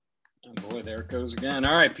boy, there it goes again.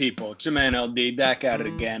 All right, people, it's your man LD back at it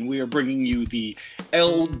again. We are bringing you the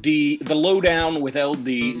Lowdown with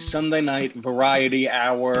LD Sunday night variety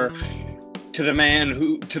hour. To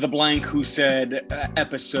the blank who said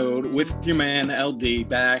episode with your man LD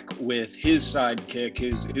back with his sidekick,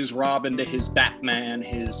 his Robin to his Batman,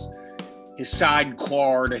 his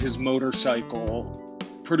sidecar to his motorcycle.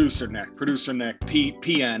 Producer Nick,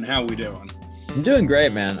 PN, how we doing? I'm doing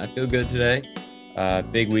great, man. I feel good today.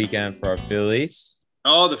 Big weekend for our Phillies.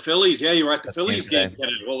 Oh, the Phillies. Yeah, you were at the Phillies game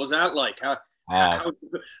today. What was that like?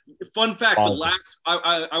 Fun fact,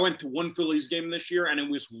 I went to one Phillies game this year, and it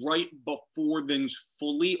was right before things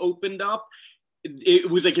fully opened up. It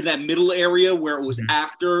was like in that middle area where it was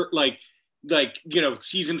after,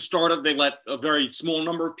 season started. They let a very small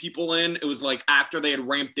number of people in. It was like after they had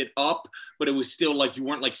ramped it up, but it was still like you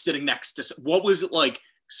weren't like sitting next to. What was it like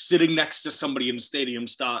sitting next to somebody in stadium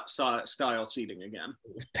style seating again?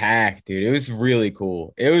 It was packed, dude. It was really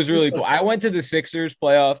cool. I went to the Sixers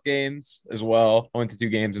playoff games as well. I went to 2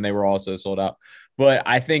 games and they were also sold out. But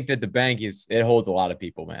I think that the bank it holds a lot of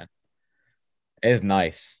people, man. It is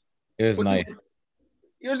nice. It was nice.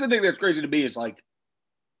 Here's the thing that's crazy to me is like,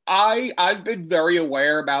 I've been very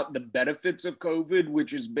aware about the benefits of COVID,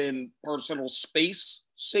 which has been personal space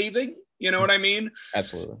saving. You know what I mean?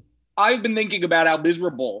 Absolutely. I've been thinking about how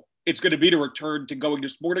miserable it's going to be to return to going to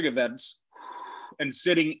sporting events and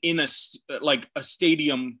sitting in a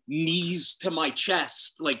stadium, knees to my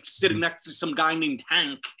chest, like sitting next to some guy named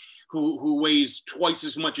Hank who weighs twice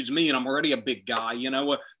as much as me, and I'm already a big guy. You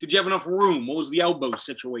know, did you have enough room? What was the elbow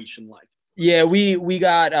situation like? Yeah, we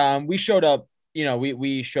showed up. You know,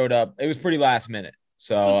 we showed up. It was pretty last minute.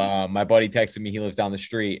 So my buddy texted me. He lives down the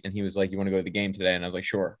street, and he was like, "You want to go to the game today?" And I was like,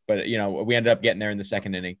 "Sure." But we ended up getting there in the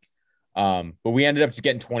second inning. But we ended up just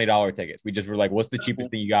getting $20 tickets. We just were like, what's the cheapest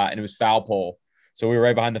thing you got? And it was foul pole. So we were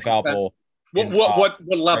right behind the foul pole. What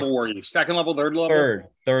level were you? Second level, third level?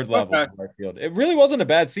 Third level of our field. It really wasn't a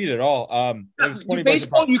bad seat at all. It was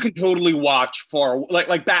baseball you can totally watch for.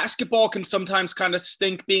 Like basketball can sometimes kind of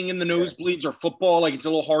stink being in the nosebleeds, or football, like it's a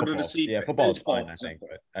little harder to see. Yeah, football is fine, I think.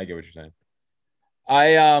 But I get what you're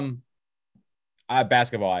saying.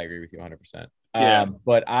 Basketball, I agree with you 100%.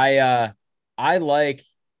 But I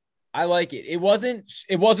like it. It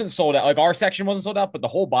wasn't sold out. Like our section wasn't sold out, but the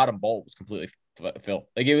whole bottom bowl was completely filled.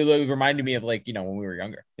 Like it reminded me of when we were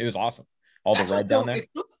younger. It was awesome. All the red down there.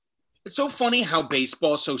 It's so funny how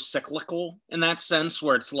baseball is so cyclical in that sense,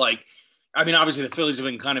 where it's like, I mean, obviously the Phillies have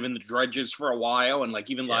been kind of in the dredges for a while, and like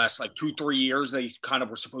even last 2-3 years they kind of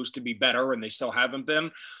were supposed to be better, and they still haven't been.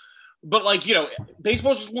 But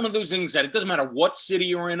baseball is just one of those things that it doesn't matter what city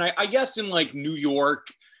you're in. I guess in like New York.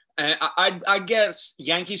 I guess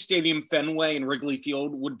Yankee Stadium, Fenway, and Wrigley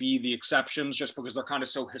Field would be the exceptions just because they're kind of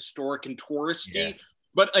so historic and touristy. Yeah.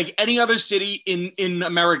 But like any other city in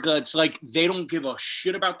America, it's like they don't give a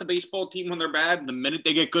shit about the baseball team when they're bad. The minute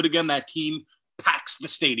they get good again, that team packs the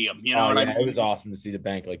stadium. You know what I mean? It was awesome to see the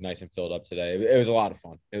bank nice and filled up today. It was a lot of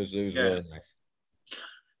fun. It was really nice.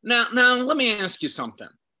 Now let me ask you something.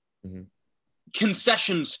 Mm-hmm.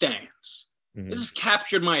 Concession stands. Mm-hmm. This has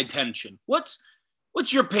captured my attention.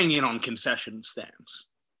 What's your opinion on concession stands?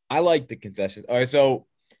 I like the concessions. All right, so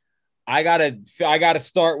I gotta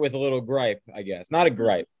start with a little gripe, I guess. Not a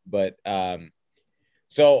gripe, but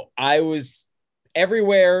so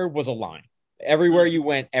everywhere was a line. Everywhere you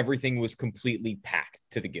went, everything was completely packed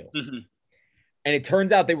to the gills. Mm-hmm. And it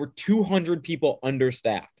turns out they were 200 people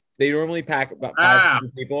understaffed. They normally pack about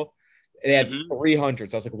 500 people. They had 300.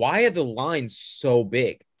 So I was like, why are the lines so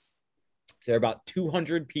big? So they're about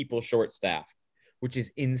 200 people short-staffed, which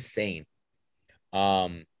is insane.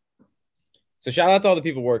 So shout out to all the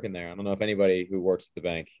people working there. I don't know if anybody who works at the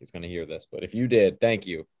bank is going to hear this, but if you did, thank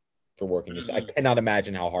you for working. I cannot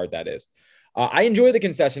imagine how hard that is. I enjoy the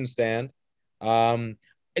concession stand.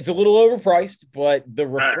 It's a little overpriced, but the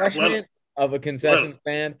refreshment of a concession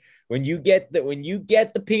stand, when you get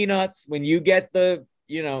the peanuts, when you get the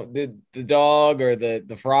dog or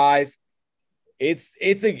the fries, it's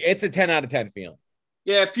a 10 out of 10 feeling.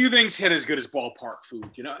 Yeah, a few things hit as good as ballpark food,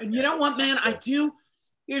 And you know what, man? I do.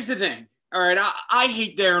 Here's the thing. All right, I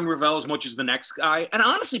hate Darren Rovell as much as the next guy. And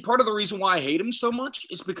honestly, part of the reason why I hate him so much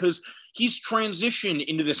is because he's transitioned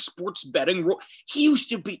into the sports betting role. He used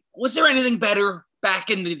to be – was there anything better back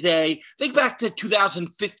in the day? Think back to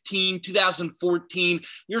 2015, 2014.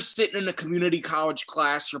 You're sitting in a community college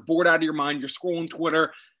class. You're bored out of your mind. You're scrolling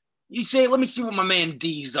Twitter. You say, let me see what my man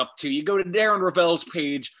D's up to. You go to Darren Rovell's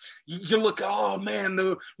page. You look, oh, man,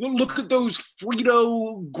 look at those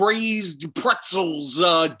Frito grazed pretzels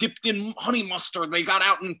dipped in honey mustard they got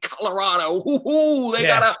out in Colorado. They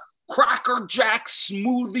got a Cracker Jack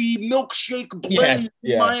smoothie milkshake blend.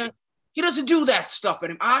 Yeah. He doesn't do that stuff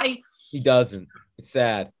anymore. He doesn't. It's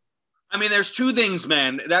sad. I mean, there's two things,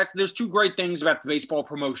 man. There's two great things about the baseball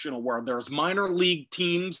promotional world. There's minor league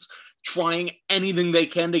teams trying anything they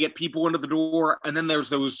can to get people into the door, and then there's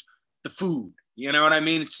the food. You know what I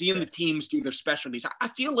mean? Seeing the teams do their specialties. I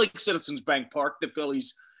feel like Citizens Bank Park, the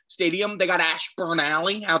Phillies stadium, they got Ashburn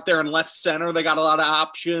Alley out there in left center. They got a lot of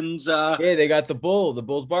options. They got the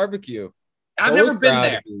Bull's Barbecue. I've never been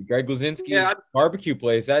there. Greg Lazinski's barbecue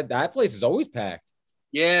place. That place is always packed.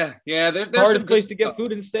 Yeah. There's hardest place to get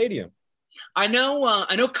food in the stadium. I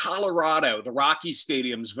know Colorado, the Rockies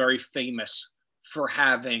Stadium is very famous for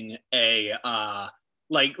having a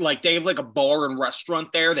like they have like a bar and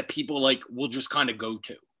restaurant there that people like will just kind of go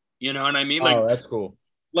to. You know what I mean? Like, that's cool.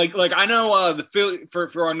 Like I know the Philly for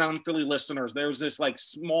our non-Philly listeners, there's this like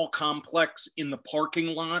small complex in the parking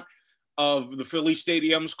lot of the Philly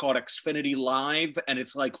stadiums called Xfinity Live, and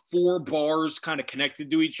it's like 4 bars kind of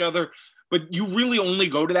connected to each other. But you really only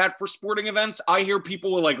go to that for sporting events. I hear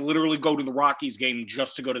people will like literally go to the Rockies game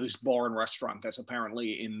just to go to this bar and restaurant that's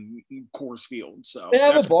apparently in Coors Field. So they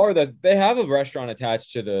have they have a restaurant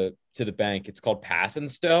attached to the bank. It's called Pass and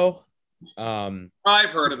Stow.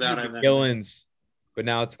 I've heard of that. McGillen's, but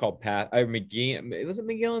now it's called McGee. Was it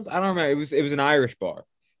McGillen's? I don't remember. It was an Irish bar,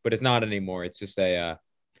 but it's not anymore. It's just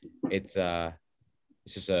it's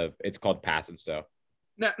called Pass and Stow.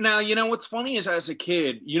 Now, you know what's funny is as a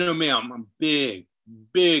kid, you know me, I'm a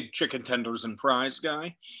big chicken tenders and fries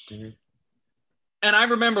guy. Mm-hmm. And I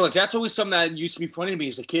remember like that's always something that used to be funny to me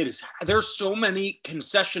as a kid is there's so many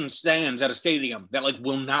concession stands at a stadium that like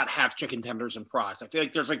will not have chicken tenders and fries. I feel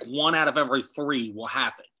like there's like 1 out of every 3 will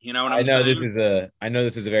have it. You know what I'm saying? I know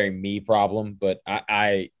this is a very me problem, but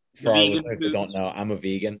I for our listeners that don't know, I'm a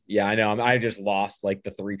vegan. Yeah, I know. I just lost like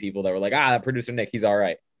the 3 people that were like, that producer Nick, he's all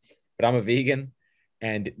right. But I'm a vegan.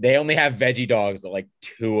 And they only have veggie dogs at like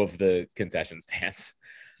 2 of the concession stands.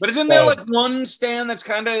 But isn't there like one stand that's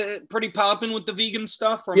kind of pretty popping with the vegan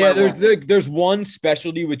stuff? There's one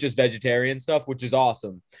specialty with just vegetarian stuff, which is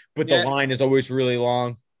awesome. But the line is always really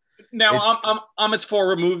long. Now I'm as far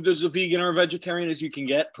removed as a vegan or a vegetarian as you can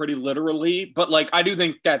get, pretty literally. But like I do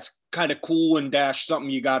think that's kind of cool and something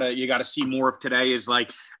you gotta see more of today is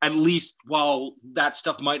like at least while that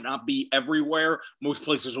stuff might not be everywhere, most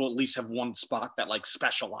places will at least have one spot that like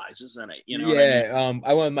specializes in it. You know? Yeah. What I mean?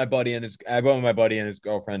 I went with my buddy and his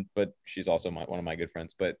girlfriend, but she's also one of my good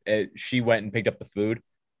friends. But she went and picked up the food,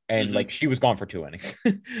 and like she was gone for 2 innings.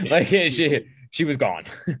 Like she was gone.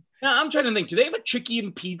 Now, I'm trying to think. Do they have a Chicky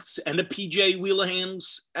and Pete's and a PJ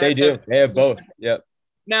Wheelahans? They do. They have both. Yep.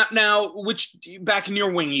 Now, which back in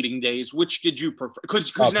your wing eating days, which did you prefer?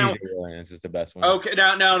 Because now PJ Wheelahans is the best one. Okay.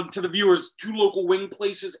 Now to the viewers, 2 local wing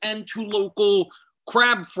places and 2 local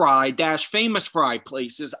crab fry - famous fry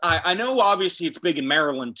places. I know obviously it's big in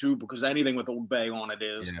Maryland too because anything with Old Bay on it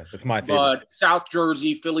is. Yeah, that's my favorite. But South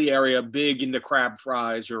Jersey, Philly area, big into crab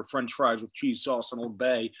fries or French fries with cheese sauce and Old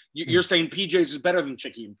Bay. You're saying PJ's is better than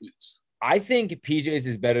Chicky and Pete's? I think PJ's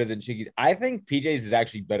is better than Chicky's. I think PJ's is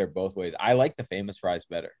actually better both ways. I like the famous fries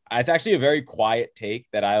better. It's actually a very quiet take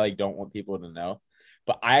that I like don't want people to know.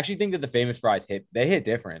 But I actually think that the famous fries hit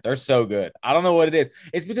different. They're so good. I don't know what it is.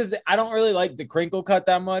 It's because I don't really like the crinkle cut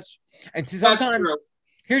that much. And sometimes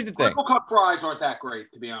here's the thing. Crinkle cut fries aren't that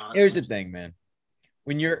great, to be honest. Here's the thing, man.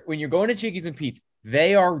 When you're going to Chickies and Pete's,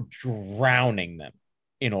 they are drowning them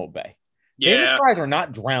in Old Bay. Yeah. Famous fries are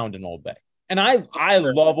not drowned in Old Bay. And I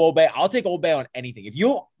love Old Bay. I'll take Old Bay on anything. If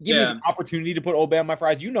you give me the opportunity to put Old Bay on my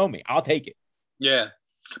fries, you know me. I'll take it. Yeah.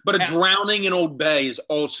 But a drowning in Old Bay is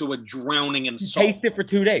also a drowning in salt. You taste it for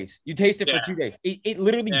 2 days. For 2 days. It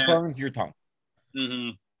literally burns your tongue.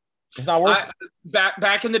 Mm-hmm. It's not worth it.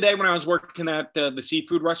 Back in the day when I was working at the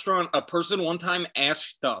seafood restaurant, a person one time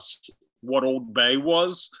asked us what Old Bay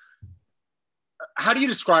was. How do you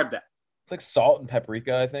describe that? It's like salt and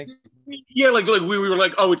paprika, I think. Yeah, like we were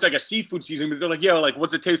like, oh, it's like a seafood seasoning. But they're like, yeah, like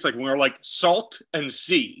what's it taste like? And we were like, salt and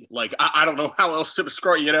sea. Like I don't know how else to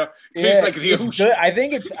describe. You know, it tastes like the ocean. Good. I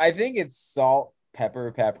think it's salt,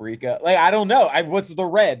 pepper, paprika. Like I don't know. What's the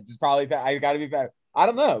reds? It's probably I got to be pepper. I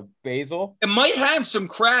don't know. Basil. It might have some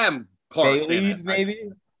crab part. Bay leaves, maybe.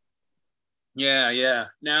 Yeah.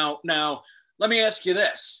 Now, let me ask you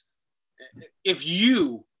this: if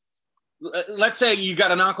you, let's say you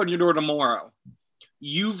got a knock on your door tomorrow.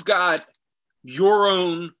 You've got your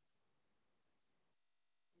own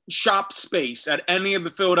shop space at any of the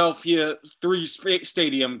Philadelphia 3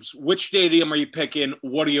 stadiums. Which stadium are you picking?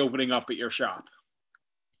 What are you opening up at your shop?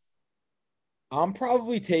 I'm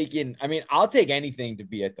probably taking – I'll take anything to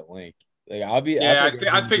be at the link. Like I'll be. Yeah,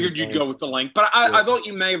 I figured you'd go with the link, but I thought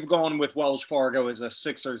you may have gone with Wells Fargo as a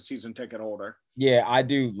Sixers season ticket holder. Yeah, I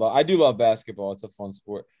do. I do love basketball. It's a fun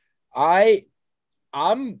sport. I'm.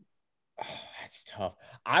 Oh, that's tough.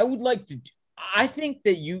 I would like to. I think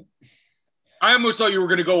that you. I almost thought you were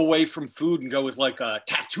going to go away from food and go with like a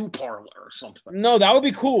tattoo parlor or something. No, that would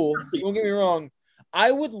be cool. Don't get me wrong.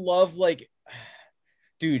 I would love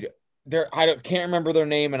dude. Can't remember their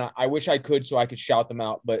name, and I wish I could so I could shout them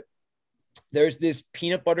out. But there's this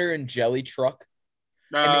peanut butter and jelly truck.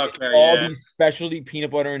 And all these specialty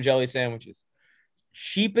peanut butter and jelly sandwiches.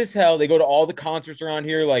 Cheap as hell. They go to all the concerts around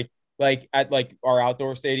here, like at like our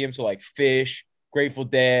outdoor stadium. So like Fish, Grateful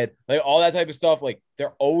Dead, like all that type of stuff. Like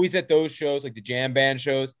they're always at those shows, like the jam band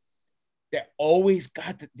shows. They're always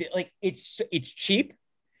got it's cheap,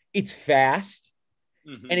 it's fast,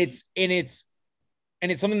 and it's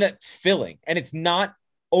something that's filling, and it's not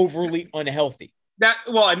overly unhealthy. A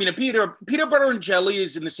peanut butter and jelly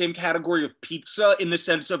is in the same category of pizza in the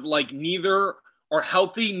sense of like neither are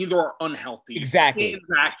healthy, neither are unhealthy. Exactly. In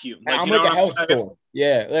vacuum. Like, I'm like a health store.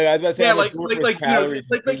 Yeah. Like I was about to say,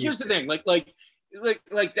 yeah, here's the thing.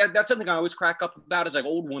 That's something I always crack up about is like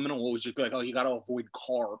old women will always just be like, oh, you got to avoid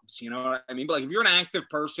carbs. You know what I mean? But like if you're an active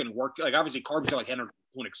person, like obviously carbs are like energy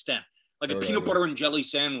to an extent. Like a peanut butter and jelly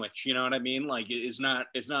sandwich, you know what I mean? Like is not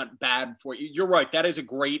bad for you. You're right. That is a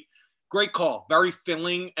great call. Very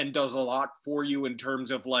filling and does a lot for you in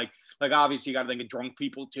terms of like obviously you got to think of drunk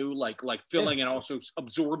people too, like filling and also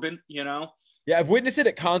absorbent, you know? Yeah, I've witnessed it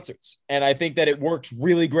at concerts, and I think that it works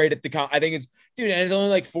really great at the I think it's and it's only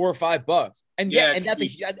like $4 or $5, and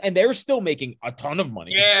and they're still making a ton of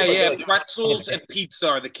money. Yeah, pretzels and pizza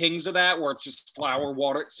are the kings of that, where it's just flour,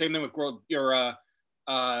 water. Same thing with your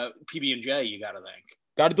PB&J. You got to think.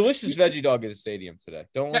 Got a delicious veggie dog at the stadium today.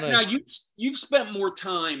 Don't want to. Now you've spent more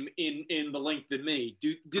time in the link than me.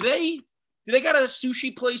 Do they got a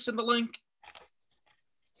sushi place in the link?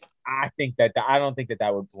 I don't think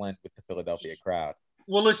that would blend with the Philadelphia crowd.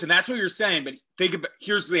 Well, listen, that's what you're saying, but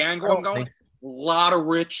here's the angle I'm going. A lot of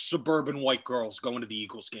rich suburban white girls going to the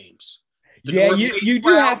Eagles games. You do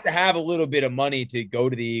have to have a little bit of money to go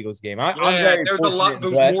to the Eagles game. There's a lot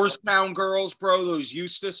those Morristown girls, bro. Those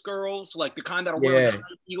Eustis girls, like the kind that are wearing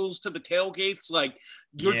Eagles to the tailgates. Like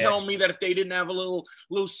you're telling me that if they didn't have a little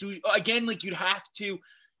sushi again, like you'd have to.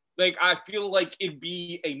 Like I feel like it'd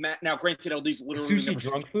be now. Granted, LD's literally sushi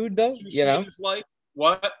drunk food though. You know, like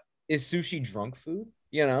what is sushi drunk food?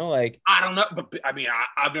 You know, like I don't know, but I mean,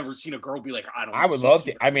 I've never seen a girl be like, I would love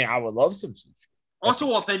it. I mean, I would love some sushi.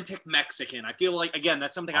 Also, authentic Mexican. I feel like again,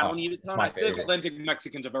 that's something I don't need a ton. I feel like authentic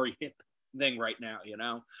Mexican's a very hip thing right now. You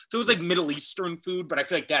know, so it was like Middle Eastern food, but I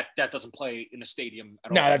feel like that doesn't play in a stadium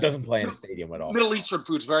at all. No, that doesn't play in a stadium at all. Middle Eastern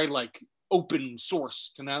food's very like open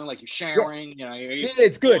source, you know, like you're sharing, you know.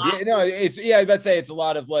 It's good. I was about to say it's a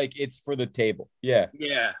lot of like it's for the table. Yeah.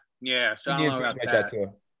 So I don't know about that too.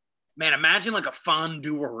 Man, imagine like a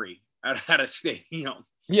fondue at a stadium.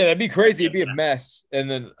 Yeah, that'd be crazy. It'd be a mess, and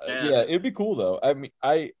then it'd be cool though. I mean,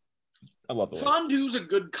 I love the fondue's a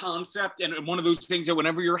good concept, and one of those things that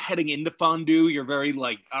whenever you're heading into fondue, you're very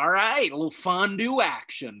like, all right, a little fondue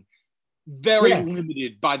action. Very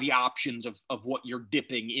limited by the options of what you're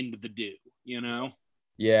dipping into the dew, you know?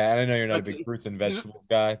 Yeah, and I know you're not a big fruits and vegetables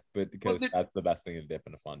guy, but because that's the best thing to dip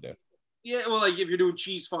in a fondue. Yeah, well, like if you're doing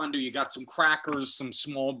cheese fondue, you got some crackers, some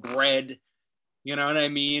small bread, you know what I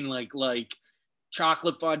mean? Like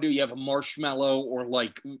chocolate fondue, you have a marshmallow or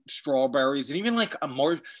like strawberries, and even like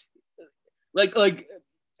a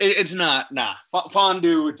it's not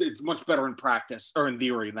fondue. It's much better in practice or in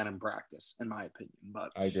theory than in practice, in my opinion.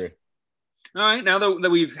 But I agree. All right, now that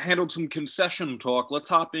we've handled some concession talk, let's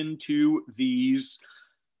hop into these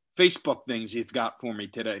Facebook things you've got for me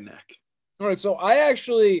today, Nick. All right, so I've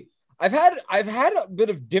had a bit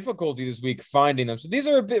of difficulty this week finding them. So these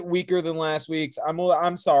are a bit weaker than last week's.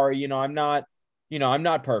 I'm sorry, I'm not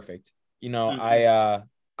perfect. I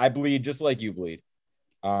bleed just like you bleed.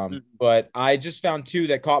 But I just found two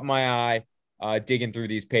that caught my eye. Digging through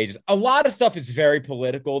these pages. A lot of stuff is very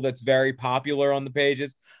political that's very popular on the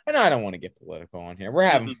pages, and I don't want to get political on here. We're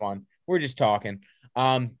having fun. We're just talking.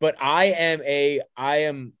 But I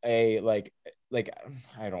am a like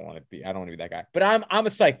I don't want to be that guy. But I'm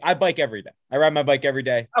a psych. I bike every day. I ride my bike every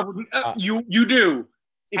day. You do.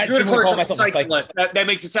 If you're going to call myself a cyclist, that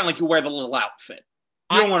makes it sound like you wear the little outfit.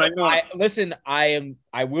 Listen, I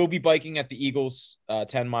will be biking at the Eagles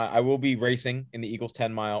 10 mile. I will be racing in the Eagles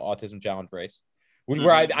 10-mile autism challenge race,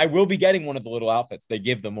 where I will be getting one of the little outfits. They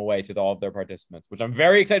give them away to all of their participants, which I'm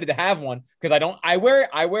very excited to have one because I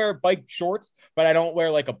wear bike shorts, but I don't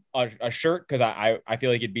wear like a shirt because I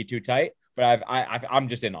feel like it'd be too tight, but I'm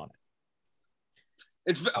just in on it.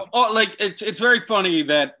 It's very funny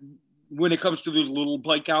that when it comes to those little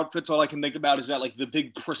bike outfits, all I can think about is that like the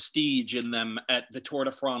big prestige in them at the Tour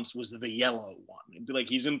de France was the yellow one. It'd be like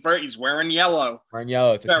he's wearing yellow. Wearing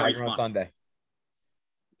yellow. It's a Very Tiger on fun. Sunday.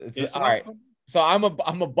 All right. So I'm a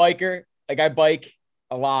biker. Like I bike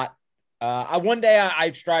a lot. One day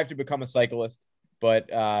I strive to become a cyclist, but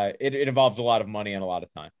it involves a lot of money and a lot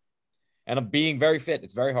of time. And I'm being very fit.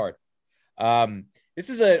 It's very hard. This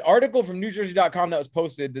is an article from NewJersey.com that was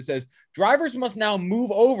posted that says drivers must now move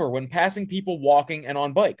over when passing people walking and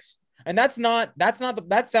on bikes. And that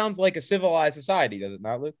sounds like a civilized society, does it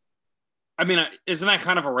not, Luke? I mean, isn't that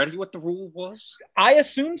kind of already what the rule was? I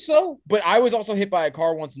assume so, but I was also hit by a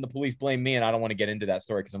car once and the police blamed me, and I don't want to get into that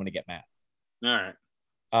story because I'm going to get mad. All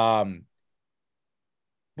right.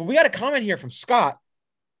 But we got a comment here from Scott.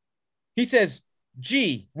 He says,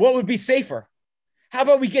 gee, what would be safer? How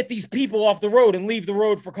about we get these people off the road and leave the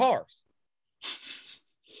road for cars?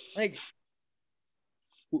 Like,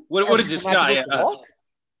 what is this guy?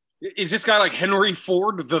 Is this guy like Henry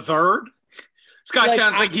Ford the Third? This guy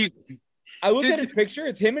sounds like he's. I looked at his picture.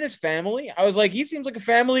 It's him and his family. I was like, he seems like a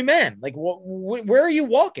family man. Like, where are you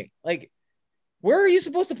walking? Like, where are you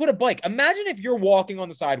supposed to put a bike? Imagine if you're walking on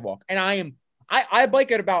the sidewalk and I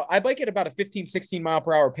bike at about a 15, 16 mile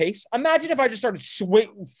per hour pace. Imagine if I just started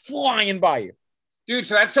flying by you. Dude,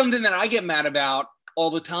 so that's something that I get mad about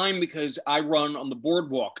all the time because I run on the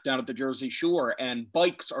boardwalk down at the Jersey Shore and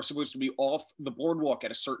bikes are supposed to be off the boardwalk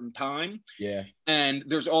at a certain time. Yeah. And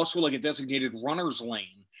there's also like a designated runner's lane.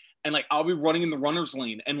 And like I'll be running in the runner's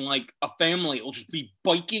lane and like a family will just be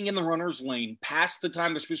biking in the runner's lane past the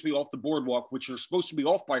time they're supposed to be off the boardwalk, which are supposed to be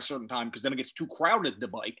off by a certain time because then it gets too crowded to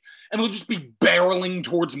bike. And they'll just be barreling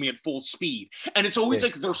towards me at full speed. And it's always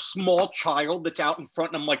like their small child that's out in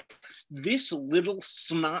front. And I'm like, this little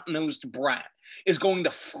snot-nosed brat is going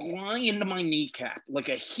to fly into my kneecap like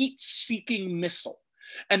a heat-seeking missile.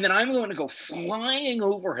 And then I'm going to go flying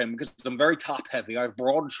over him because I'm very top heavy. I have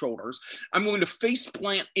broad shoulders. I'm going to face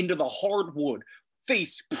plant into the hardwood,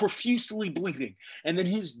 face profusely bleeding. And then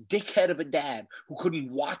his dickhead of a dad who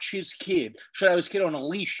couldn't watch his kid, should have his kid on a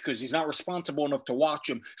leash because he's not responsible enough to watch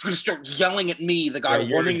him. He's going to start yelling at me, the guy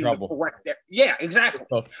running in the correct. Yeah, exactly.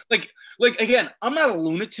 Oh. Like again, I'm not a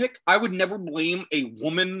lunatic. I would never blame a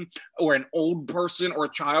woman or an old person or a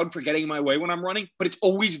child for getting in my way when I'm running. But it's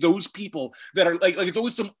always those people that are like it's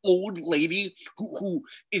always some old lady who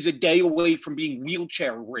is a day away from being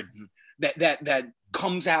wheelchair ridden that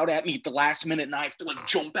comes out at me at the last minute and I have to like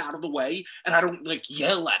jump out of the way and I don't like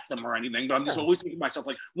yell at them or anything, but I'm just always thinking to myself,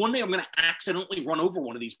 like one day I'm going to accidentally run over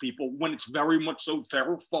one of these people when it's very much so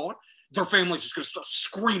their fault. Their family's just going to start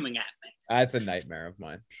screaming at me. That's a nightmare of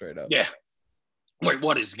mine, straight up. Yeah. Wait,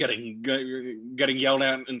 what is getting yelled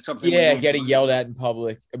at and something? Yeah, getting yelled at in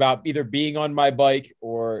public about either being on my bike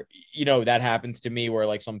or, you know, that happens to me where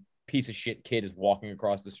like some piece of shit kid is walking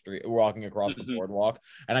across the boardwalk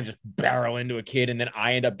and I just barrel into a kid and then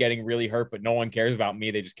I end up getting really hurt, but no one cares about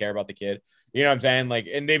me. They just care about the kid. You know what I'm saying? Like,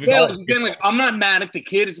 and they was like, I'm not mad at the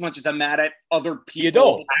kid as much as I'm mad at other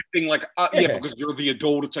people acting like, because you're the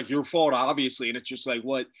adult. It's like your fault, obviously. And it's just like,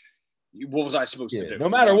 what was I supposed to do? No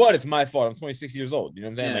matter what, it's my fault. I'm 26 years old. You know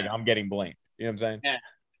what I'm saying? Yeah. Like I'm getting blamed. You know what I'm saying? Yeah.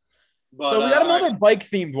 But, so we got another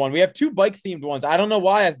bike-themed one. We have two bike-themed ones. I don't know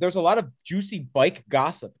why. There's a lot of juicy bike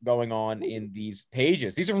gossip going on in these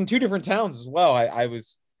pages. These are from two different towns as well. I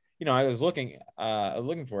was looking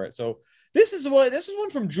for it. So this is one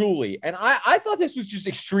from Julie, and I thought this was just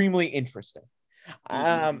extremely interesting.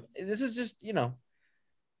 This is just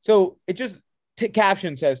so it just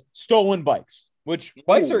caption says stolen bikes, which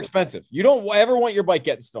bikes are expensive. You don't ever want your bike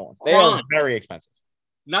getting stolen. They are very expensive.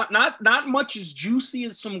 Not much as juicy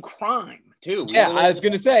as some crime, too. Yeah, I was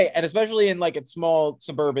going to say, and especially in like a small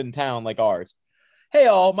suburban town like ours. Hey,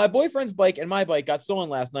 all, my boyfriend's bike and my bike got stolen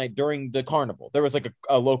last night during the carnival. There was like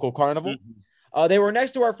a local carnival. Mm-hmm. They were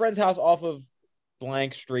next to our friend's house off of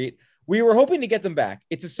blank street. We were hoping to get them back.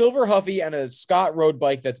 It's a silver Huffy and a Scott road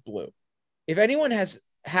bike that's blue. If anyone has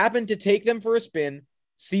happened to take them for a spin,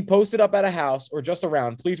 see posted up at a house or just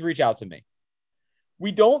around, please reach out to me.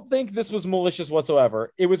 We don't think this was malicious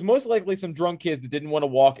whatsoever. It was most likely some drunk kids that didn't want to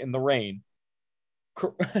walk in the rain.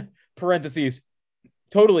 Parentheses.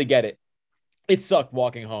 Totally get it. It sucked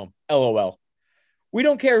walking home. LOL. We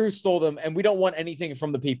don't care who stole them, and we don't want anything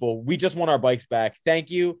from the people. We just want our bikes back. Thank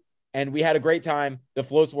you. And we had a great time. The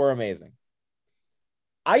floats were amazing.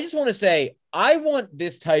 I just want to say, I want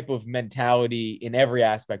this type of mentality in every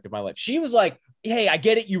aspect of my life. She was like, hey, I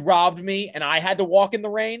get it. You robbed me, and I had to walk in the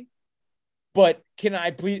rain. But can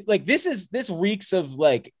I please, like, this reeks of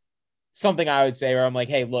like something I would say where I'm like,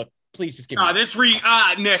 hey, look, Please just give me.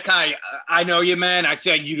 Nick, I know you, man. I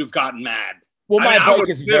said you'd have gotten mad. Well,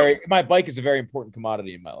 my bike is a very important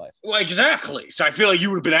commodity in my life. Well, exactly. So I feel like you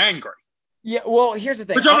would have been angry. Yeah, well, here's the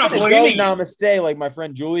thing. I'm not blaming you. Namaste, like my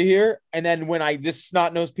friend Julie here, and then when this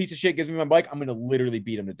snot-nosed piece of shit gives me my bike, I'm gonna literally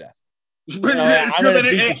beat him to death. I'm gonna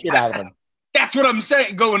beat the shit out of him. That's what I'm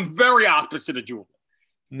saying. Going very opposite of Julie.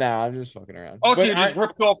 Nah, I'm just fucking around. Also, you just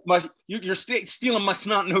ripped off you're stealing my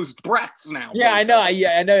snot-nosed brats now. Yeah, I know.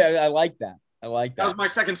 I know. I like that. That was my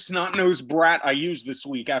second snot-nosed brat I used this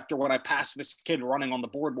week after when I passed this kid running on the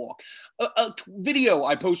boardwalk. A video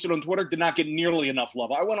I posted on Twitter did not get nearly enough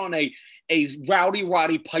love. I went on a Rowdy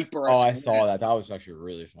Roddy Piper. Oh, I saw that. That was actually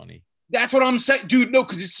really funny. That's what I'm saying. Dude, no,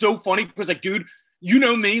 because it's so funny because, like, dude, you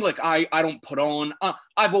know me, like, I don't put on.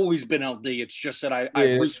 I've always been LD. It's just that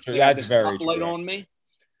I've recently had the spotlight on me.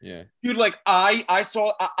 Yeah. Dude, like, I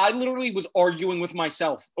literally was arguing with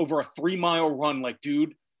myself over a 3-mile run. Like,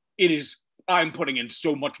 dude, I'm putting in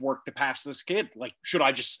so much work to pass this kid. Like, should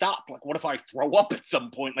I just stop? Like, what if I throw up at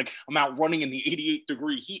some point? Like, I'm out running in the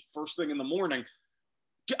 88-degree heat first thing in the morning.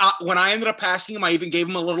 When I ended up passing him, I even gave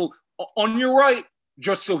him a little on your right,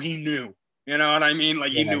 just so he knew. You know what I mean?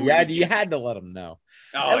 Like, he knew. Yeah, you had to let him know.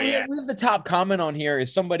 Oh, yeah. We have the top comment on here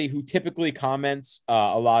is somebody who typically comments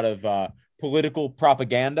a lot of political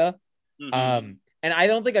propaganda. Mm-hmm. And I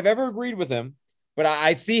don't think I've ever agreed with him. But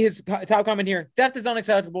I see his top comment here. Theft is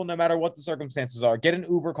unacceptable no matter what the circumstances are. Get an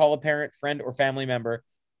Uber, call a parent, friend, or family member,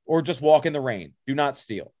 or just walk in the rain. Do not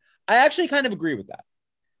steal. I actually kind of agree with that.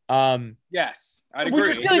 Yes, I'd agree. When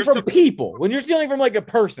you're stealing from people, when you're stealing from like a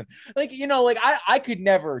person, like, you know, like I could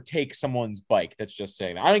never take someone's bike that's just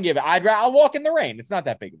saying that. I don't give it. I'll walk in the rain. It's not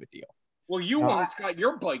that big of a deal. Well, you once got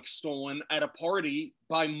your bike stolen at a party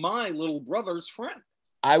by my little brother's friend.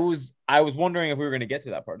 I was wondering if we were going to get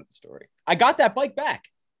to that part of the story. I got that bike back.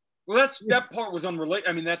 Well, that part was unrelated.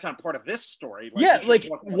 I mean, that's not part of this story. Like, yeah, like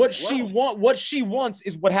what she wants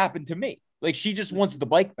is what happened to me. Like, she just wants the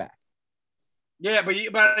bike back. Yeah, but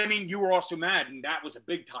I mean, you were also mad, and that was a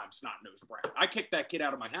big time snot-nosed brat. I kicked that kid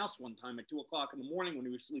out of my house one time at 2:00 in the morning when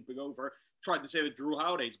he was sleeping over. Tried to say that Drew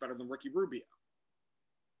Holiday is better than Ricky Rubio.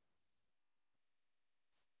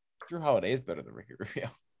 Drew Holiday is better than Ricky Rubio.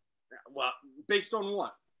 Well, based on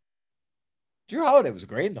what? Drew Holiday was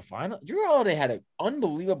great in the final. Drew Holiday had an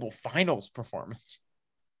unbelievable finals performance.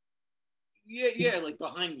 Yeah, like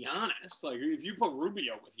behind Giannis. Like, if you put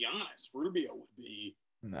Rubio with Giannis, Rubio would be.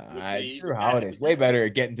 Drew Holiday's way better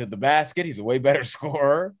at getting to the basket. He's a way better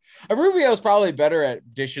scorer. Rubio's probably better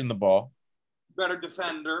at dishing the ball. Better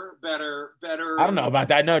defender, better. I don't know about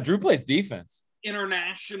that. No, Drew plays defense.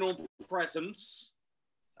 International presence,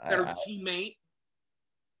 better teammate.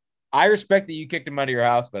 I respect that you kicked him out of your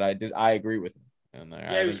house, but I agree with him.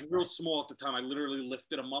 Yeah, he was real small at the time. I literally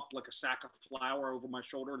lifted him up like a sack of flour over my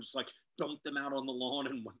shoulder and just like dumped him out on the lawn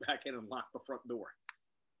and went back in and locked the front door.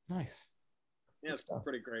 Nice. Yeah, it's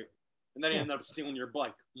pretty great. And then he ended up stealing your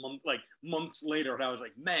bike months later, and I was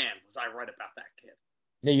like, man, was I right about that kid?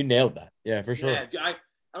 Yeah, you nailed that. Yeah, for sure. Yeah,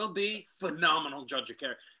 LD, phenomenal judge of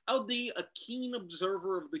character. LD, a keen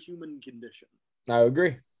observer of the human condition. I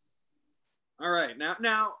agree. All right, now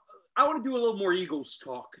I want to do a little more Eagles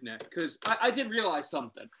talk, Nick, because I did realize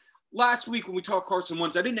something. Last week when we talked Carson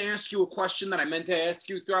Wentz, I didn't ask you a question that I meant to ask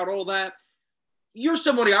you throughout all that. You're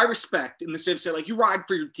somebody I respect in the sense that, like, you ride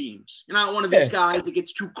for your teams. You're not one of these guys that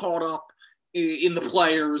gets too caught up in the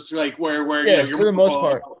players, like where you're for the most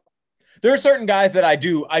part. There are certain guys that I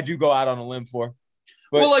do go out on a limb for.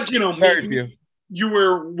 Well, like, you know, maybe you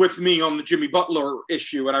were with me on the Jimmy Butler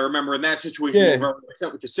issue, and I remember in that situation you were very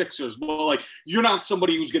upset with the Sixers. But, like, you're not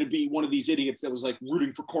somebody who's going to be one of these idiots that was, like,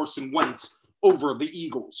 rooting for Carson Wentz over the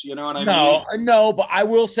Eagles. You know what I mean? No, but I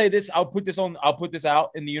will say this. I'll put this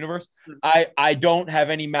out in the universe. I don't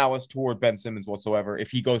have any malice toward Ben Simmons whatsoever.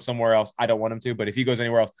 If he goes somewhere else, I don't want him to. But if he goes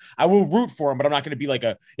anywhere else, I will root for him. But I'm not going to be like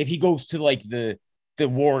if he goes to like the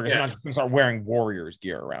Warriors, I'm not just going to start wearing Warriors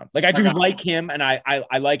gear around. Like, I do like him, and I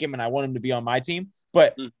like him, and I want him to be on my team.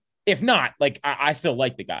 But if not, like, I still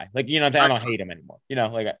like the guy. Like, you know, I don't hate him anymore. You know,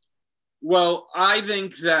 like. Well, I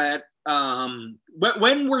think that when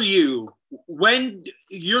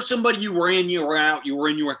you're somebody, you were in, you were out, you were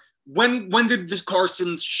in, you were. When did this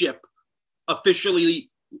Carson's ship officially?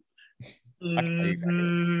 I can tell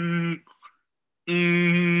you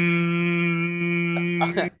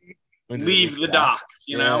exactly. Leave the docks,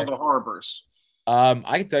 you know, the harbors.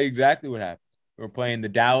 I can tell you exactly what happened. We were playing the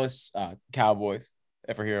Dallas Cowboys.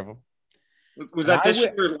 Ever hear of them? Was that this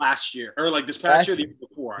year or last year? Or like this past year or the year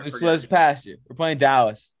before? This was past year. We're playing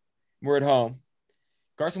Dallas. We're at home.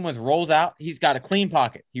 Carson Wentz rolls out. He's got a clean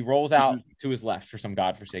pocket. He rolls out to his left for some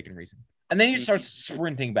godforsaken reason. And then he just starts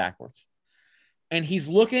sprinting backwards. And he's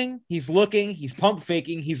looking, he's pump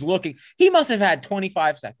faking, he's looking. He must have had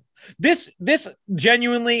 25 seconds. This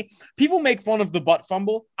genuinely, people make fun of the butt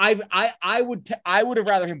fumble. I would have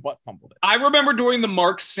rather him butt fumbled it. I remember during the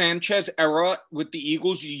Mark Sanchez era with the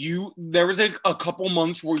Eagles, there was a couple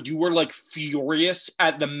months where you were like furious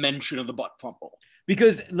at the mention of the butt fumble.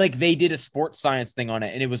 Because like they did a sports science thing on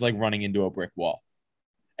it and it was like running into a brick wall.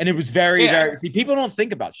 And it was very, see, people don't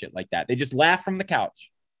think about shit like that. They just laugh from the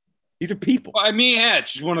couch. These are people. Well, I mean, yeah,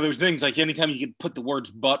 it's just one of those things. Like anytime you can put the words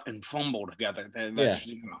 "butt" and "fumble" together, that's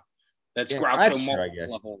Groucho Marx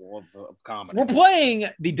level of comedy. We're playing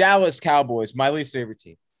the Dallas Cowboys, my least favorite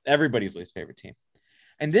team, everybody's least favorite team.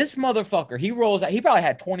 And this motherfucker, he rolls out. He probably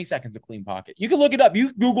had 20 seconds of clean pocket. You can look it up.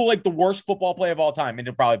 You Google like the worst football play of all time, and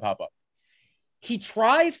it'll probably pop up. He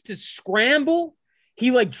tries to scramble. He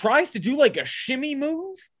like tries to do like a shimmy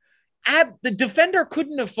move. The defender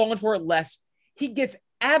couldn't have fallen for it less. He gets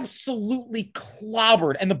absolutely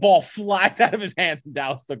clobbered and the ball flies out of his hands and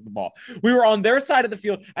Dallas took the ball. We were on their side of the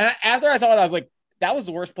field. And after I saw it, I was like, that was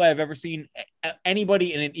the worst play I've ever seen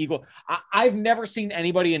anybody in an Eagle. I've never seen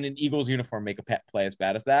anybody in an Eagles uniform make a pet play as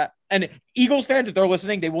bad as that. And Eagles fans, if they're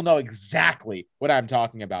listening, they will know exactly what I'm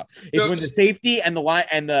talking about. It's when the safety and the line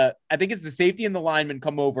and I think it's the safety and the lineman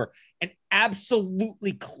come over and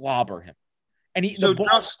absolutely clobber him. And the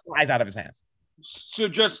ball flies out of his hands. So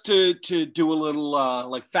just to do a little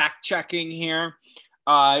like fact checking here,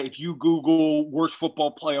 if you Google worst football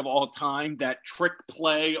play of all time, that trick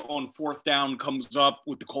play on fourth down comes up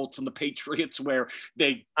with the Colts and the Patriots where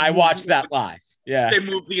I watched that live. Yeah. They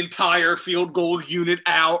move the entire field goal unit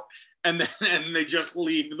out and then they just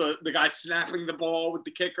leave the guy snapping the ball with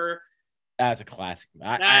the kicker. That's a classic.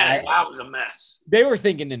 That was a mess. They were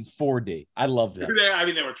thinking in 4D. I loved that.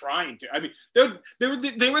 They were trying to. I mean,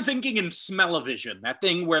 they were thinking in smell-o-vision. That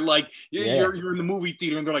thing where like you're in the movie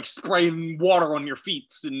theater and they're like spraying water on your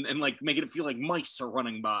feet and like making it feel like mice are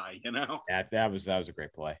running by. You know. That was a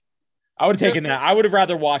great play. I would have taken that. I would have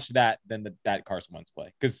rather watched that than that Carson Wentz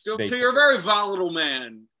play because you're a very volatile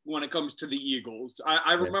man when it comes to the Eagles.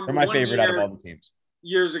 I remember they're my favorite out of all the teams.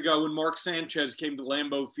 Years ago when Mark Sanchez came to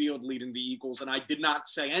Lambeau Field leading the Eagles, and I did not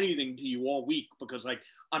say anything to you all week because, like,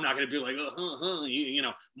 I'm not going to be like,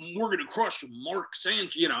 we're going to crush Mark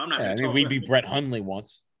Sanchez. I'm not going to we beat Brett Hundley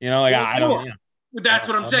once. I don't. That's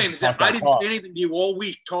what I'm saying. Is that I didn't say anything to you all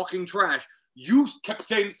week talking trash. You kept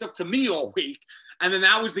saying stuff to me all week. And then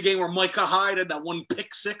that was the game where Micah Hyde had that one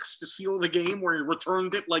pick six to seal the game where he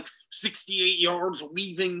returned it like 68 yards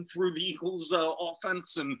weaving through the Eagles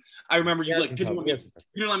offense. And I remember you didn't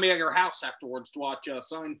let me at your house afterwards to watch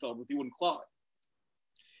Seinfeld with you and Claude.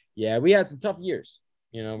 Yeah, we had some tough years.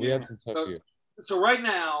 We had some tough years. So right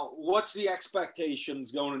now, what's the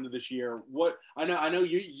expectations going into this year? What I know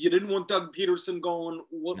you didn't want Doug Peterson going.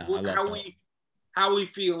 How are we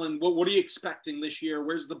feeling? What are you expecting this year?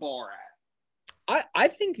 Where's the bar at? I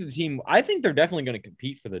think they're definitely going to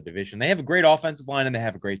compete for the division. They have a great offensive line and they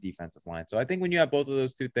have a great defensive line. So I think when you have both of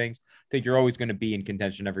those two things, I think you're always going to be in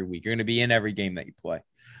contention every week. You're going to be in every game that you play.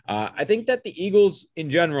 I think that the Eagles in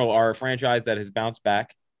general are a franchise that has bounced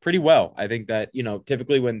back pretty well. I think that,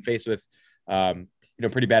 typically when faced with,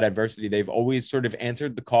 pretty bad adversity, they've always sort of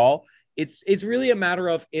answered the call. It's really a matter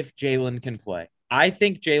of if Jalen can play. I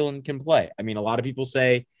think Jalen can play. I mean, a lot of people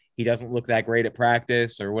say he doesn't look that great at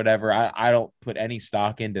practice or whatever. I don't put any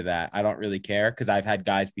stock into that. I don't really care because I've had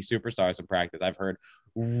guys be superstars in practice. I've heard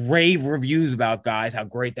rave reviews about guys, how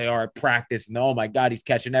great they are at practice. And oh my God, he's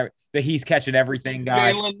catching everything,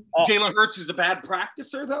 guys. Jalen Hurts is a bad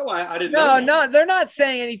practicer, though. I didn't know. No, they're not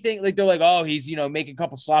saying anything. Like they're like, oh, he's making a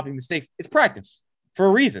couple sloppy mistakes. It's practice for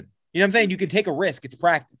a reason. You know what I'm saying? You can take a risk. It's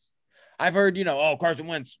practice. I've heard, Carson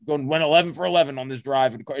Wentz went 11 for 11 on this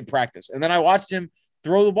drive in practice. And then I watched him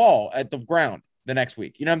throw the ball at the ground the next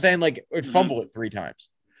week. You know what I'm saying? Like, or fumble it 3 times.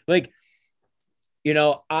 Like,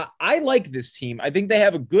 I like this team. I think they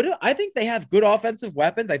have good offensive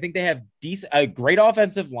weapons. I think they have a great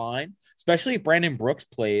offensive line, especially if Brandon Brooks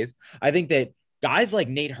plays. I think that guys like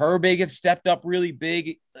Nate Herbig have stepped up really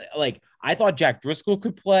big. Like, I thought Jack Driscoll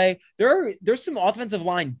could play. There's some offensive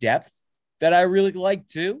line depth that I really like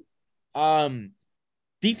too.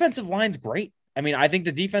 Defensive line's great. I mean, I think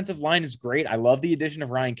the defensive line is great. I love the addition of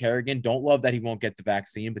Ryan Kerrigan. Don't love that he won't get the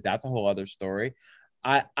vaccine, but that's a whole other story.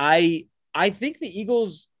 I think the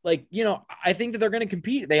Eagles, I think that they're going to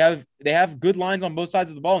compete. They have good lines on both sides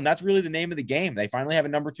of the ball, and that's really the name of the game. They finally have a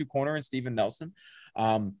number 2 corner in Steven Nelson.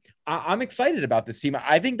 I'm excited about this team.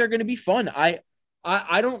 I think they're going to be fun. I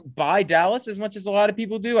don't buy Dallas as much as a lot of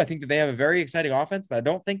people do. I think that they have a very exciting offense, but I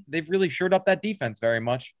don't think they've really shored up that defense very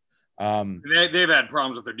much. They've had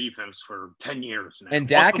problems with their defense for 10 years now. And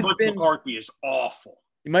Dak has been McCarthy is awful.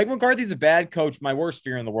 Mike McCarthy's a bad coach. My worst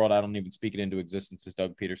fear in the world, I don't even speak it into existence, is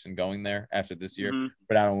Doug Peterson going there after this year. Mm-hmm.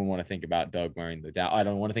 But I don't want to think about Doug wearing the I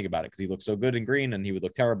don't want to think about it because he looks so good in green and he would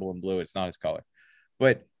look terrible in blue. It's not his color.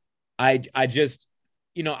 But I just,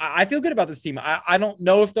 I feel good about this team. I don't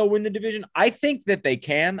know if they'll win the division. I think that they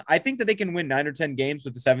can. I think that they can win 9 or 10 games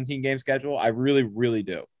with the 17-game schedule. I really, really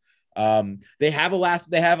do. They have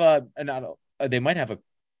a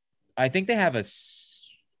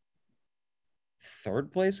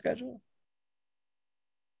third place schedule,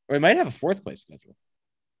 or they might have a fourth place schedule.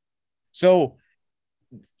 So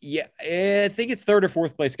yeah, I think it's third or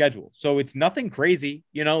fourth place schedule. So it's nothing crazy,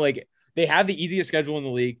 like they have the easiest schedule in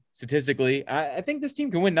the league statistically. I think this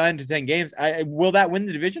team can win 9 to 10 games. Will that win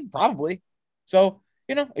the division? Probably. So,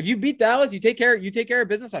 if you beat Dallas, you take care of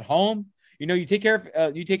business at home. You take care of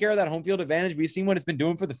that home field advantage. We've seen what it's been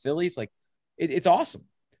doing for the Phillies. Like it's awesome.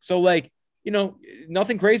 So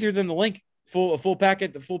nothing crazier than the Link. Full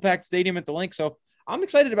packed stadium at the Link. So I'm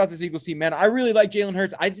excited about this Eagles team, man. I really like Jalen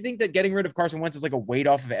Hurts. I think that getting rid of Carson Wentz is like a weight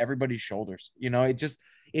off of everybody's shoulders.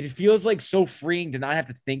 It feels like so freeing to not have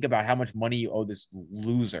to think about how much money you owe this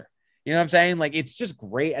loser. You know what I'm saying? Like, it's just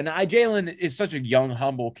great. And Jalen is such a young,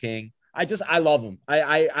 humble king. I love him.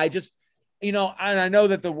 I just, and I know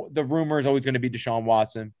that the rumor is always going to be Deshaun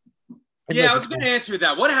Watson. Yeah, I was going to answer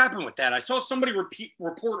that. What happened with that? I saw somebody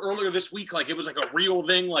report earlier this week, like it was like a real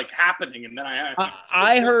thing, like happening, and then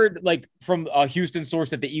I heard from a Houston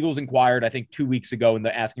source that the Eagles inquired, I think 2 weeks ago, and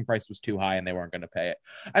the asking price was too high, and they weren't going to pay it.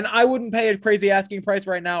 And I wouldn't pay a crazy asking price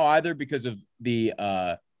right now either because of the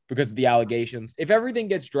allegations. If everything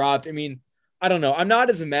gets dropped, I mean, I don't know. I'm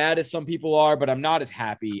not as mad as some people are, but I'm not as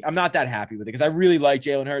happy. I'm not that happy with it because I really like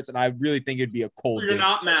Jalen Hurts, and I really think it'd be a cold. So you're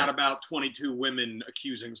not mad about 22 women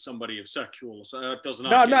accusing somebody of sexual? So that does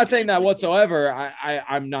not. No, I'm not saying that whatsoever.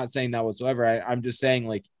 I'm not saying that whatsoever. I'm just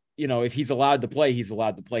saying, if he's allowed to play, he's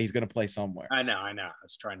allowed to play. He's going to play somewhere. I know. I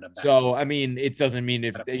was trying to. So I mean, it doesn't mean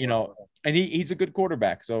if and he's a good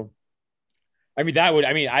quarterback. So. I mean,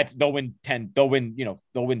 they'll win 10. They'll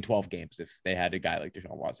win 12 games if they had a guy like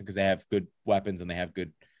Deshaun Watson because they have good weapons and they have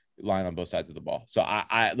good line on both sides of the ball. So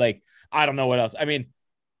I don't know what else. I mean,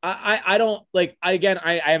 I don't I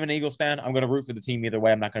am an Eagles fan. I'm going to root for the team either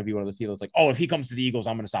way. I'm not going to be one of those people that's like, oh, if he comes to the Eagles,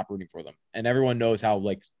 I'm going to stop rooting for them. And everyone knows how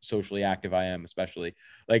socially active I am, especially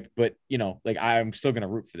but I'm still going to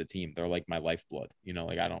root for the team. They're like my lifeblood,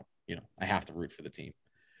 I have to root for the team.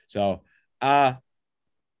 So,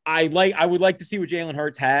 I would like to see what Jalen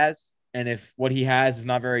Hurts has. And if what he has is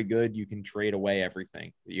not very good, you can trade away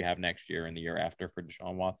everything that you have next year and the year after for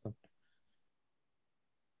Deshaun Watson.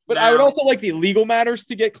 But I would also like the legal matters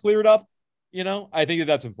to get cleared up. I think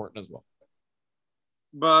that's important as well.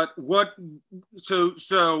 But what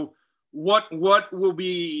will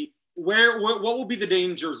be what will be the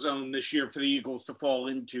danger zone this year for the Eagles to fall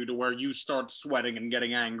into to where you start sweating and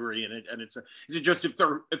getting angry is it just if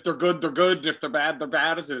they're good they're good and if they're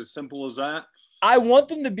bad is it as simple as that? I want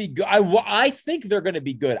them to be good. I think they're going to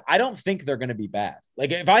be good. I don't think they're going to be bad.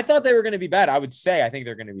 If I thought they were going to be bad, I would say I think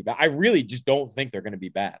they're going to be bad. I really just don't think they're going to be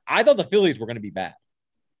bad. I thought the Phillies were going to be bad.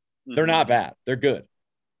 Mm-hmm. They're not bad. They're good.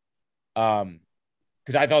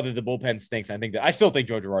 Because I thought that the bullpen stinks. I still think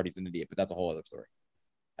Joe Girardi's an idiot, but that's a whole other story.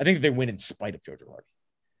 I think that they win in spite of Joe Girardi.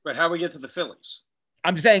 But how we get to the Phillies?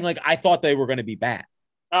 I'm saying I thought they were going to be bad.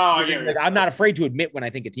 Oh, yeah. I'm not afraid to admit when I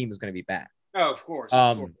think a team is going to be bad. Oh, of course.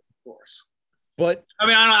 Of course. But I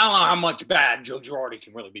mean, I don't know how much bad Joe Girardi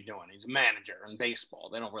can really be doing. He's a manager in baseball.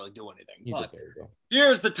 They don't really do anything.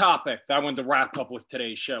 Here's the topic that I wanted to wrap up with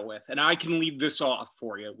today's show with, and I can lead this off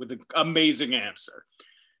for you with an amazing answer.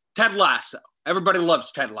 Ted Lasso. Everybody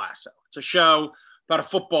loves Ted Lasso. It's a show about a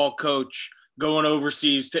football coach going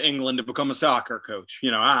overseas to England to become a soccer coach.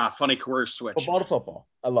 Funny career switch. Football to football.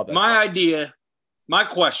 I love that. My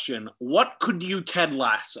question, what could you Ted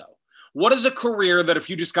Lasso? What is a career that if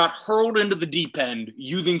you just got hurled into the deep end,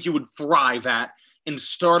 you think you would thrive at in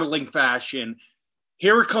startling fashion?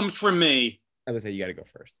 Here it comes from me. I would say you got to go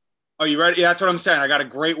first. Are you ready? Yeah, that's what I'm saying. I got a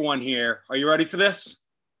great one here. Are you ready for this?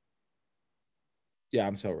 Yeah,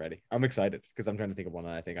 I'm so ready. I'm excited because I'm trying to think of one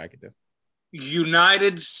that I think I could do.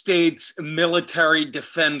 United States military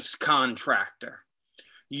defense contractor.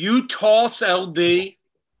 You toss LD.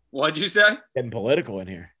 What'd you say? Getting political in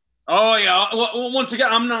here. Oh yeah. Well, once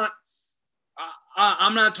again, I'm not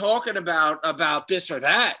talking about this or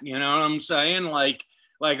that. You know what I'm saying?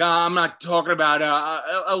 I'm not talking about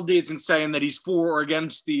LD isn't saying that he's for or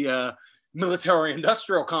against the military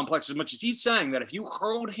industrial complex as much as he's saying that if you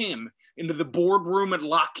hurled him into the boardroom at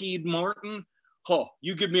Lockheed Martin,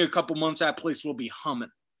 you give me a couple months, that place will be humming.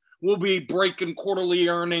 We'll be breaking quarterly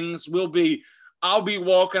earnings. I'll be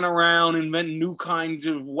walking around inventing new kinds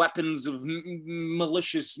of weapons of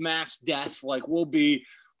malicious mass death. Like we'll be,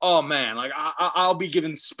 oh man, like I'll be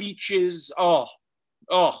giving speeches. Oh,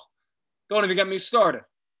 don't even get me started.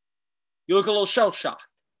 You look a little shell shocked.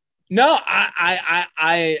 No,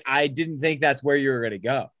 I didn't think that's where you were going to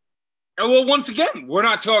go. Well, once again, we're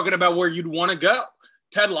not talking about where you'd want to go.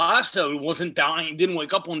 Ted Lasso wasn't dying, didn't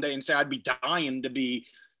wake up one day and say, I'd be dying to be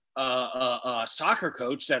a soccer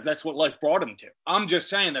coach. That's what life brought him to. I'm just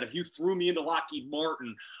saying that if you threw me into Lockheed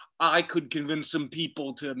Martin, I could convince some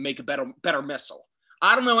people to make a better missile.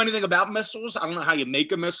 I don't know anything about missiles. I don't know how you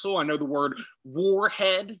make a missile. I know the word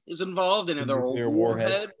warhead is involved. I know there are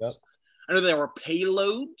warheads. Yep. I know there are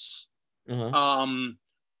payloads. Uh-huh.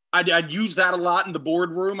 I'd use that a lot in the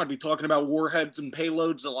boardroom. I'd be talking about warheads and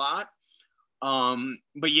payloads a lot.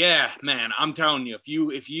 But yeah, man, I'm telling you,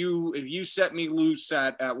 if you set me loose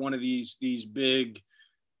at one of these big,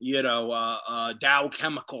 Dow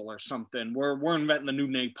Chemical or something, we're inventing the new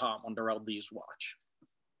napalm under LD's watch.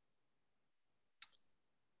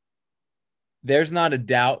 There's not a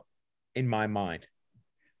doubt in my mind,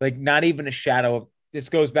 like not even a shadow of. This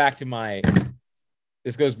goes back to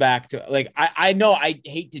like, I know I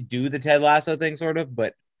hate to do the Ted Lasso thing sort of,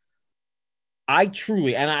 but I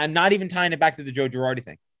truly, and I'm not even tying it back to the Joe Girardi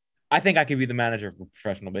thing. I think I could be the manager of a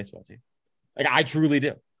professional baseball team. Like I truly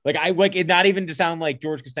do. Like I like it, not even to sound like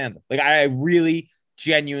George Costanza. Like I really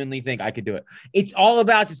genuinely think I could do it. It's all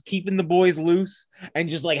about just keeping the boys loose and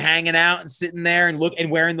just like hanging out and sitting there and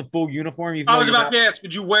wearing the full uniform. I was about to ask,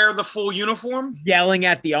 did you wear the full uniform? Yelling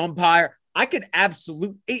at the umpire. I could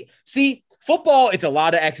absolutely see football. It's a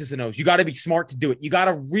lot of X's and O's. You got to be smart to do it. You got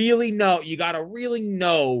to really know. You got to really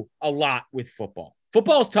know a lot with football.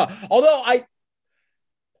 Football is tough. Although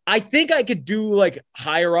I think I could do like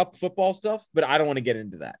higher up football stuff, but I don't want to get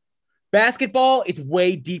into that. Basketball, it's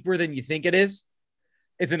way deeper than you think it is.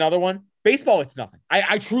 It's another one. Baseball, it's nothing.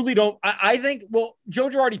 I truly don't. I think, well, Joe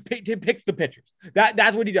Girardi picks the pitchers.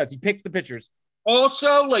 That's what he does. He picks the pitchers.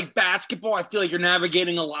 Also, like basketball, I feel like you're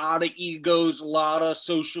navigating a lot of egos, a lot of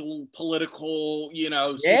social, political,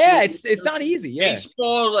 Yeah, it's not easy. Yeah.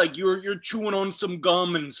 Baseball, like you're chewing on some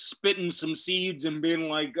gum and spitting some seeds and being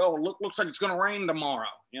like, oh, looks like it's gonna rain tomorrow,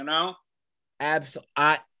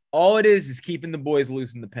 Absolutely. All it is keeping the boys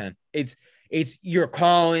loose in the pen. It's you're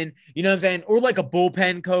calling, you know what I'm saying? Or like a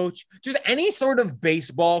bullpen coach, just any sort of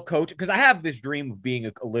baseball coach. Because I have this dream of being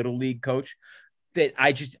a little league coach. That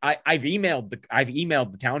I've emailed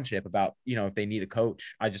the township about, if they need a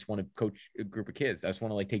coach. I just want to coach a group of kids. I just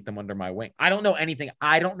want to like take them under my wing. I don't know anything.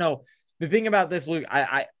 I don't know the thing about this, Luke.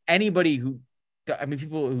 People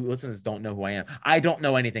who listen to this don't know who I am. I don't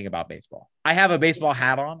know anything about baseball. I have a baseball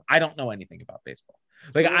hat on. I don't know anything about baseball.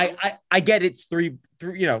 Like I get it's three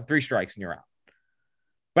strikes and you're out.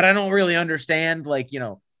 But I don't really understand. Like,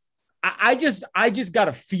 I just got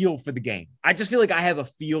a feel for the game. I just feel like I have a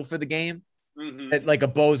feel for the game. Mm-hmm. Like a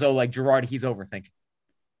bozo like Girardi, he's overthinking.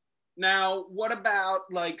 Now, what about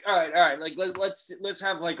like all right, like let's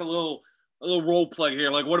have like a little role play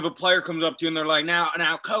here. Like, what if a player comes up to you and they're like, now,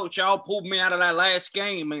 coach, y'all pulled me out of that last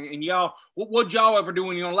game, and y'all, what'd y'all ever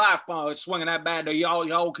do in your life by swinging that bat? That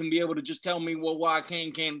y'all can be able to just tell me what I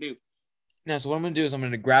can't do. Now, so what I'm gonna do is I'm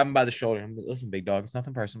gonna grab him by the shoulder. I'm gonna listen, big dog. It's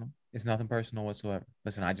nothing personal. It's nothing personal whatsoever.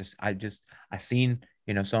 Listen, I seen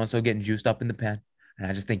so and so getting juiced up in the pen. And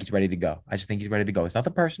I just think he's ready to go. It's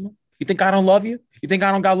nothing personal. You think I don't love you? You think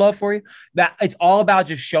I don't got love for you? That it's all about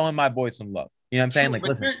just showing my boys some love. You know what I'm saying? Like,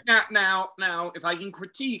 listen. Now, if I can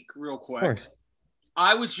critique real quick,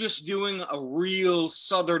 I was just doing a real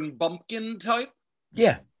Southern bumpkin type.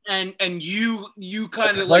 Yeah. And you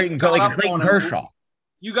kind of like Clayton Kershaw.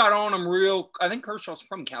 You got on him real. I think Kershaw's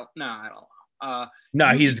from Cal. No, I don't know. No,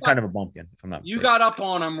 he's kind of a bumpkin, if I'm not mistaken. You got up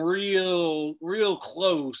on him real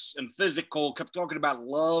close and physical, kept talking about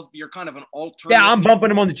love. You're kind of an alternate. Yeah, I'm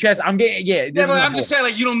bumping him on the chest. I'm getting, but I'm just saying,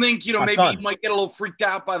 like, you don't think, maybe he might get a little freaked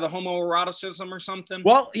out by the homoeroticism or something?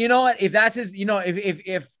 Well, you know what? If that's his,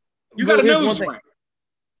 if you got a nose ring.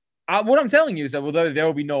 What I'm telling you is that there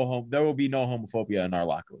will be no homophobia in our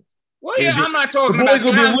locker room. Well, yeah, I'm not talking the boys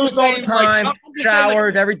about will be loose all the time, like,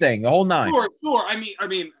 showers, everything, the whole nine. Sure. I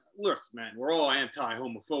mean, listen, man, we're all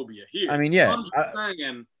anti-homophobia here. I mean, yeah. I'm just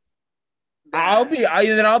saying.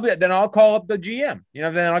 Then I'll call up the GM.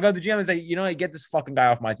 Then I'll go to the GM and say, get this fucking guy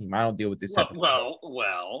off my team. I don't deal with this.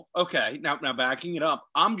 Well, okay. Now backing it up,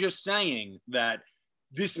 I'm just saying that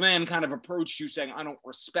this man kind of approached you saying, I don't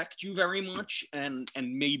respect you very much, and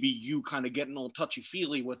maybe you kind of getting all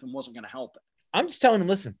touchy-feely with him wasn't going to help it. I'm just telling him,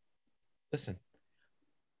 listen,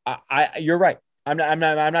 you're right. I'm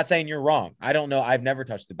not saying you're wrong. I don't know. I've never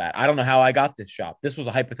touched the bat. I don't know how I got this job. This was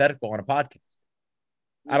a hypothetical on a podcast.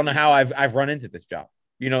 I don't know how I've run into this job.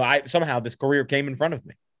 Somehow this career came in front of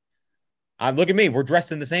me. Look at me. We're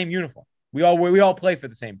dressed in the same uniform. We all play for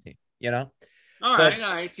the same team. All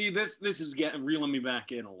right. See, this is reeling me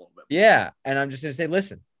back in a little bit. Yeah, and I'm just gonna say,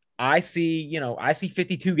 listen. I see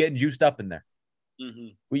 52 getting juiced up in there.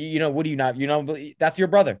 Mm-hmm. What do you not? That's your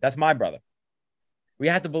brother. That's my brother. We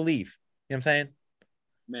have to believe. You know what I'm saying?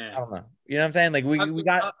 Man, I don't know. You know what I'm saying? Like we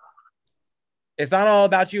got. It's not all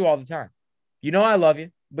about you all the time. I love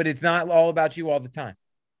you, but it's not all about you all the time.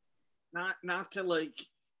 Not to like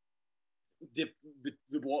dip the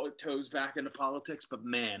toes back into politics, but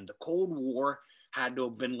man, the Cold War had to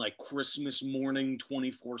have been like Christmas morning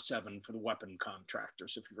 24/7 for the weapon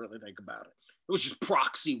contractors, if you really think about it. It was just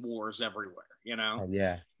proxy wars everywhere, Oh,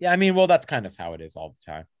 yeah. I mean, well, that's kind of how it is all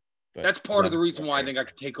the time. But that's part of the reason why I think I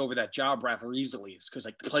could take over that job rather easily, is because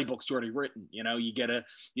like the playbook's already written. You get a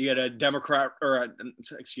Democrat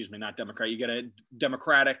not Democrat. You get a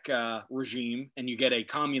democratic regime and you get a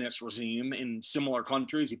communist regime in similar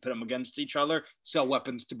countries. You put them against each other, sell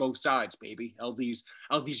weapons to both sides, baby. LD's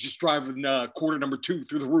just driving quarter number 2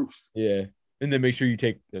 through the roof. Yeah, and then make sure you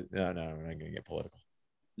take no, we're not gonna get political.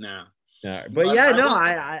 No. No, but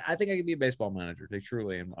I think I could be a baseball manager. They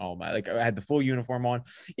truly am. Oh my! Like I had the full uniform on.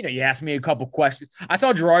 You asked me a couple questions. I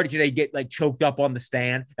saw Girardi today get like choked up on the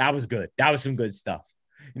stand. That was good. That was some good stuff.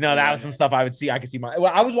 That was some stuff I would see. I could see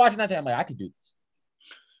I was watching that today. I'm like, I could do this.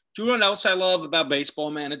 Do you know what else I love about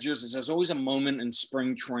baseball managers is there's always a moment in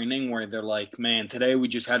spring training where they're like, man, today we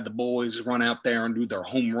just had the boys run out there and do their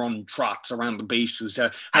home run trots around the bases.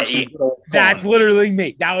 That's literally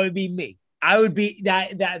me. That would be me. I would be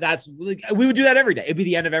that's we would do that every day. It'd be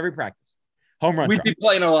the end of every practice. Home run. We'd be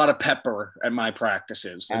playing a lot of pepper at my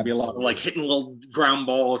practices. There'd be a lot of like hitting little ground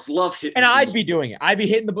balls. Love hitting. And I'd be doing it. I'd be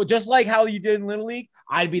hitting the ball just like how you did in Little League.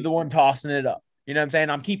 I'd be the one tossing it up. You know what I'm saying?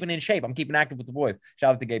 I'm keeping in shape. I'm keeping active with the boys.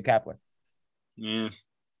 Shout out to Gabe Kapler. Yeah.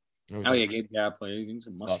 Oh yeah, Gabe Kapler. He's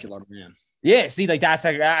a muscular man. Yeah. See, like I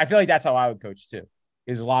feel like that's how I would coach too.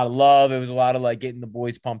 It was a lot of love. It was a lot of like getting the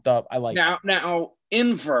boys pumped up. I like now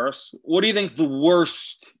inverse. What do you think the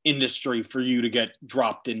worst industry for you to get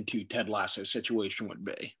dropped into Ted Lasso situation would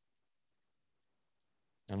be?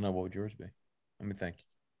 I don't know. What would yours be? Let me think.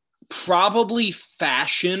 Probably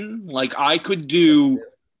fashion. I could be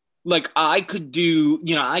the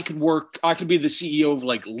CEO of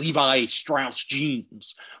like Levi Strauss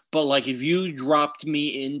jeans. But like if you dropped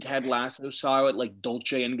me in Ted Lasso style at like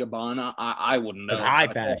Dolce and Gabbana, I wouldn't know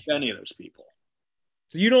any of those people.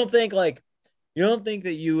 So you don't think that I don't think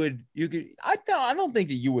that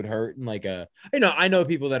you would hurt in like I know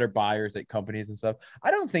people that are buyers at companies and stuff.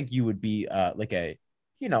 I don't think you would be I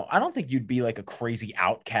don't think you'd be like a crazy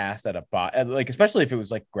outcast at a buy, like especially if it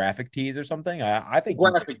was like graphic tees or something. I think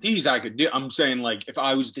graphic tees I could do. I'm saying like if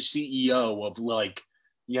I was the CEO of like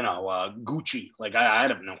Gucci, like I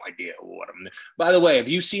have no idea what I'm. By the way, have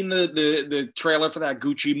you seen the trailer for that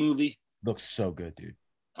Gucci movie? Looks so good, dude.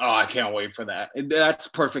 Oh, I can't wait for that. That's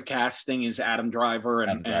perfect casting. Is Adam Driver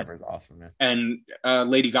and Adam Driver's awesome, man. And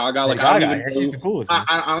Lady Gaga. She's the coolest.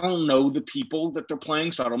 I don't know the people that they're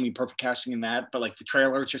playing, so I don't mean perfect casting in that. But like the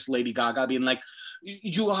trailer, it's just Lady Gaga being like,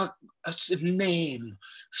 "You are a name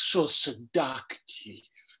so seductive,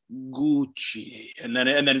 Gucci," and then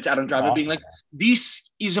it's Adam Driver being like, "This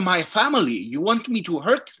is my family. You want me to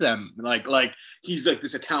hurt them?" Like he's like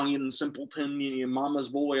this Italian simpleton, mama's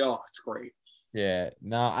boy. Oh, it's great. Yeah,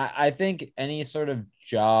 no, I think any sort of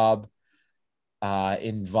job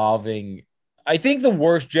involving, I think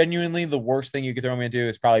genuinely the worst thing you could throw me into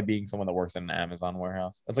is probably being someone that works in an Amazon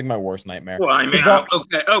warehouse. That's like my worst nightmare. Well, I mean,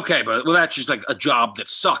 okay, but that's just like a job that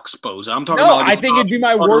sucks, Boza. I'm talking about. No, I think it'd be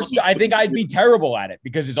my worst. I think I'd be terrible at it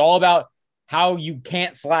because it's all about how you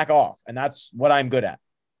can't slack off, and that's what I'm good at.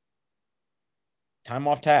 Time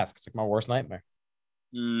off task. It's like my worst nightmare.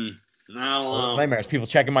 Nightmares. People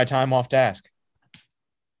checking my time off task.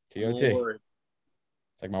 TOT. It's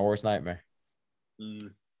like my worst nightmare. All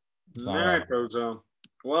right, Bozo.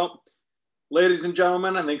 Well, ladies and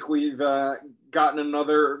gentlemen, I think we've gotten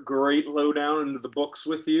another great lowdown into the books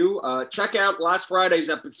with you. Check out last Friday's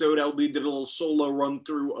episode. LB did a little solo run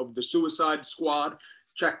through of the Suicide Squad.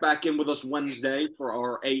 Check back in with us Wednesday for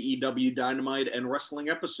our AEW Dynamite and Wrestling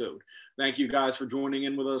episode. Thank you guys for joining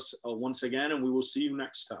in with us once again, and we will see you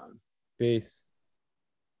next time. Peace.